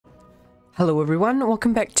Hello everyone,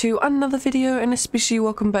 welcome back to another video, and especially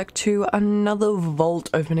welcome back to another vault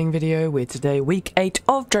opening video where today week 8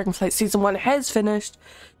 of Dragonflight season 1 has finished,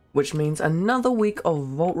 which means another week of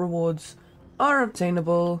vault rewards are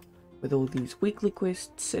obtainable with all these weekly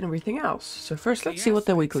quests and everything else. So first let's see what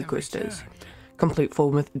the weekly quest is. Complete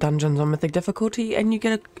 4 dungeons on mythic difficulty and you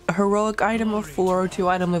get a heroic item of 402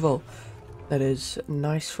 item level. That is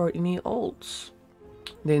nice for any ults.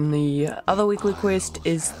 Then the other weekly quest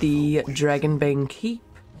is the Dragonbane Keep.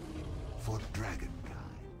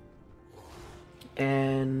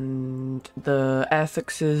 And the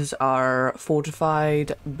affixes are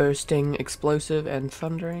Fortified, Bursting, Explosive, and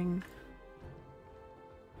Thundering.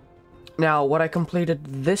 Now, what I completed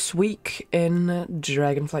this week in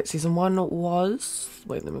Dragonflight Season 1 was...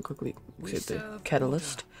 Wait, let me quickly set the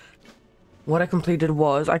catalyst. What I completed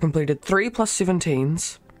was, I completed 3 plus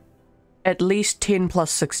 17s. At least 10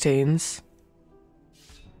 plus 16s.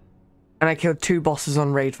 And I killed 2 bosses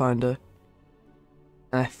on Raid Finder.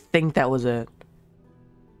 And I think that was it.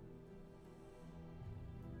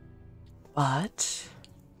 But...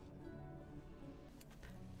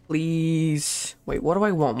 Please... Wait, what do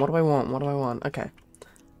I want? What do I want? What do I want? Okay.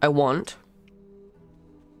 I want...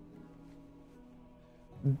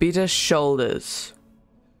 Better shoulders.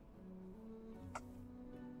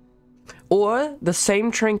 Or the same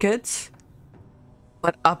trinkets,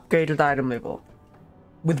 but upgraded item level.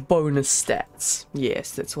 With bonus stats.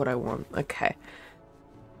 Yes, that's what I want. Okay.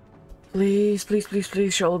 Please, please, please,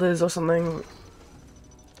 please, shoulders or something.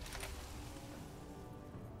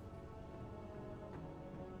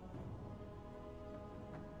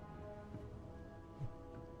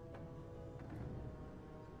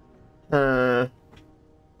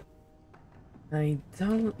 I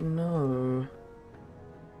don't know.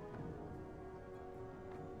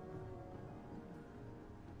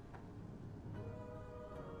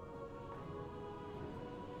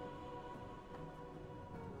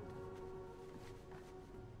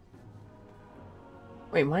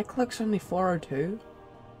 Wait, my cloak's only 402?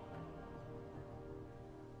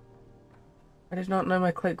 I did not know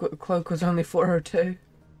my cloak was only 402.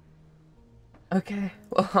 Okay,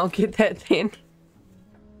 well, I'll get that then.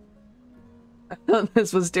 I thought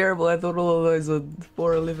this was terrible. I thought all of those were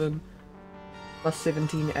 411. Plus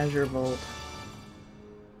 17 Azure Vault.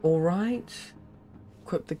 Alright.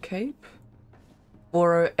 Equip the cape.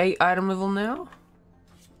 408 item level now.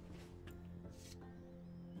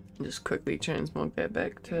 Just quickly transmog that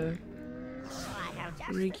back to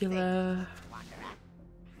regular.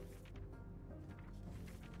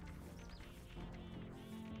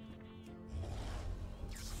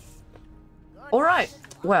 Alright,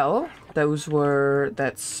 well,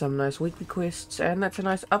 that's some nice weekly quests, and that's a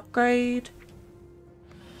nice upgrade.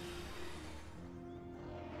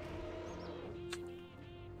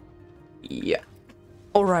 Yeah.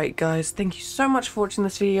 Alright guys, thank you so much for watching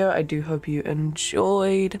this video. I do hope you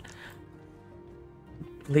enjoyed.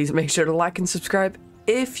 Please make sure to like and subscribe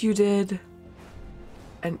if you did.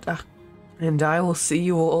 And I will see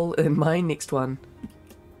you all in my next one.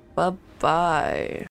 Bye bye.